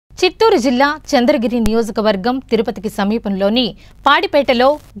చిత్తూరు జిల్లా చంద్రగిరి నియోజకవర్గం తిరుపతికి సమీపంలోని పాడిపేటలో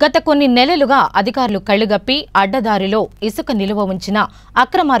గత కొన్ని నెలలుగా అధికారులు కళ్లుగప్పి అడ్డదారిలో ఇసుక నిలువ ఉంచిన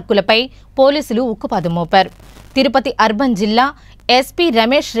అక్రమార్కులపై పోలీసులు ఉక్కుపాదం మోపారు. తిరుపతి అర్బన్ జిల్లా ఎస్పీ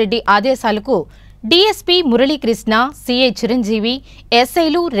రమేష్ రెడ్డి ఆదేశాలకు డీఎస్పీ మురళీకృష్ణ, సీఐ చిరంజీవి,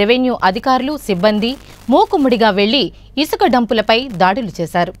 ఎస్ఐలు, రెవెన్యూ అధికారులు, సిబ్బంది మూకుమ్మడిగా వెళ్లి ఇసుక డంపులపై దాడులు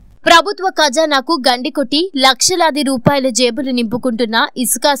చేశారు. ప్రభుత్వ ఖజానాకు గండికొట్టి లక్షలాది రూపాయల జేబులు నింపుకుంటున్న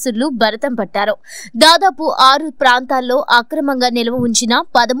ఇసుకాసురులు భరతం పట్టారు. దాదాపు 6 ప్రాంతాల్లో అక్రమంగా నిల్వ ఉంచిన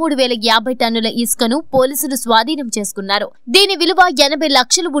 13,050 టన్నుల ఇసుకను పోలీసులు స్వాధీనం చేసుకున్నారు. దీని విలువ 80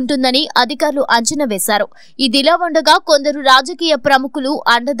 లక్షలు ఉంటుందని అధికారులు అంచనా వేశారు. ఇదిలా ఉండగా కొందరు రాజకీయ ప్రముఖులు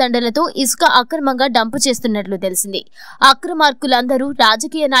అండదండలతో ఇసుక అక్రమంగా డంపు చేస్తున్నట్లు తెలిసింది. అక్రమార్కులందరూ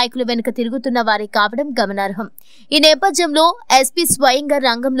రాజకీయ నాయకుల వెనుక తిరుగుతున్న వారే కావడం గమనార్హం. ఈ నేపథ్యంలో ఎస్పీ స్వయంగా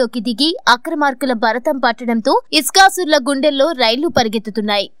రంగంలో దిగి అక్రమార్కుల భరతం పట్టడంతో ఇసుకాసుర్ల గుండెల్లో రైళ్లు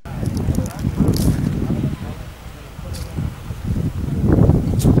పరిగెత్తుతున్నాయి.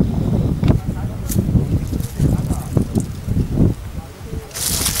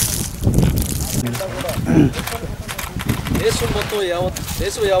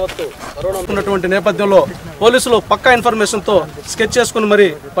 ఉన్నటువంటి నేపథ్యంలో పోలీసులు పక్కా ఇన్ఫర్మేషన్ తో స్కెచ్ చేసుకుని మరి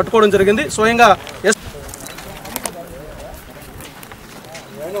పట్టుకోవడం జరిగింది. స్వయంగా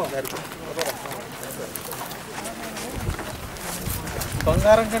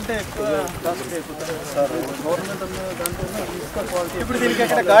బంగారం కంటే ఎక్కువ గవర్నమెంట్ ఇప్పుడు దీనికి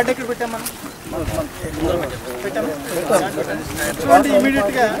ఎక్కడ గార్డ్ ఎక్కడ పెట్టామని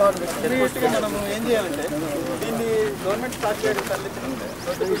ఇమీడియట్గా మనం ఏం చేయాలంటే దీన్ని గవర్నమెంట్ స్టార్ట్ చేయడం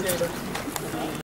తరలించడం